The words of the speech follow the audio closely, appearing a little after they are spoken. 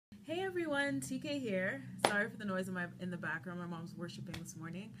Hey everyone, TK here. Sorry for the noise in the background. My mom's worshiping this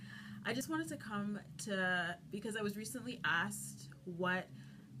morning. I just wanted to come to because I was recently asked what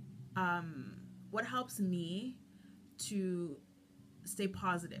helps me to stay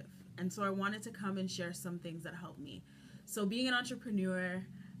positive. And so I wanted to come and share some things that help me. So being an entrepreneur,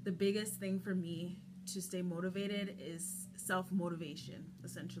 the biggest thing for me to stay motivated is self-motivation,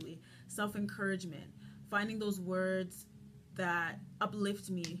 essentially. Self-encouragement, finding those words that uplift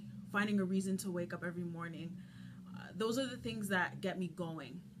me, finding a reason to wake up every morning. Those are the things that get me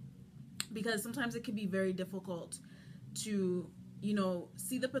going. Because sometimes it can be very difficult to,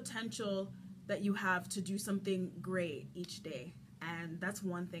 see the potential that you have to do something great each day. And that's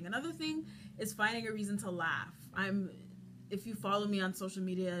one thing. Another thing is finding a reason to laugh. If you follow me on social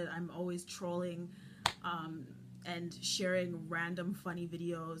media, I'm always trolling and sharing random funny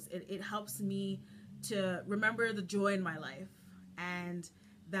videos. It helps me to remember the joy in my life and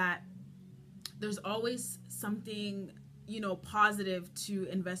that there's always something, positive to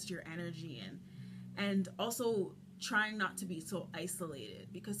invest your energy in. And also trying not to be so isolated,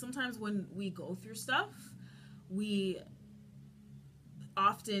 because sometimes when we go through stuff, we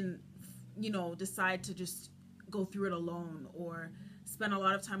often, decide to just go through it alone or spend a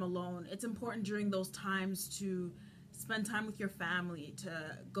lot of time alone. It's important during those times to spend time with your family,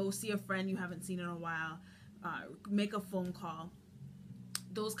 to go see a friend you haven't seen in a while, make a phone call,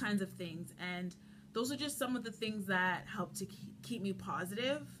 those kinds of things. And those are just some of the things that help to keep me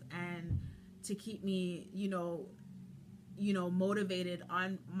positive and to keep me, motivated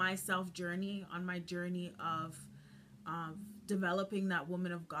on my self journey, on my journey of developing that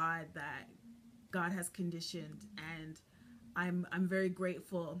woman of God that God has conditioned. And I'm very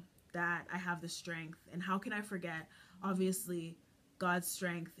grateful that I have the strength. And how can I forget? Obviously, God's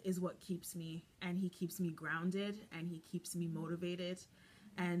strength is what keeps me, and He keeps me grounded, and He keeps me motivated.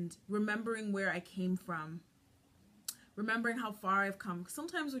 And remembering where I came from, remembering how far I've come.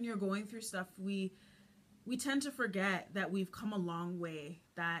 Sometimes when you're going through stuff, we tend to forget that we've come a long way,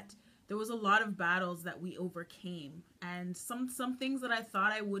 that there was a lot of battles that we overcame, and some things that I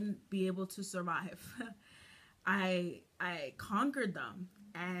thought I wouldn't be able to survive. I conquered them,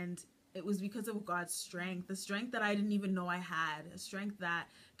 and it was because of God's strength, the strength that I didn't even know I had, a strength that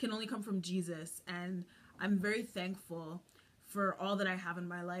can only come from Jesus. And I'm very thankful for all that I have in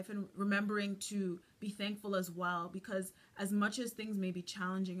my life, and remembering to be thankful as well, because as much as things may be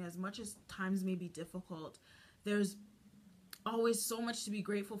challenging, as much as times may be difficult, there's always so much to be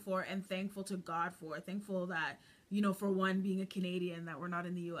grateful for and thankful to God for. Thankful that, for one, being a Canadian, that we're not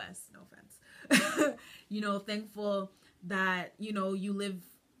in the US, no offense. Thankful that, you live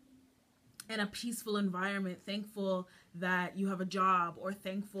in a peaceful environment, thankful that you have a job, or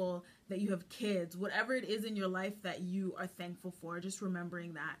thankful that you have kids, whatever it is in your life that you are thankful for, just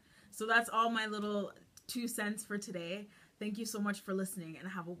remembering that. So that's all my little 2 cents for today. Thank you so much for listening, and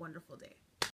have a wonderful day.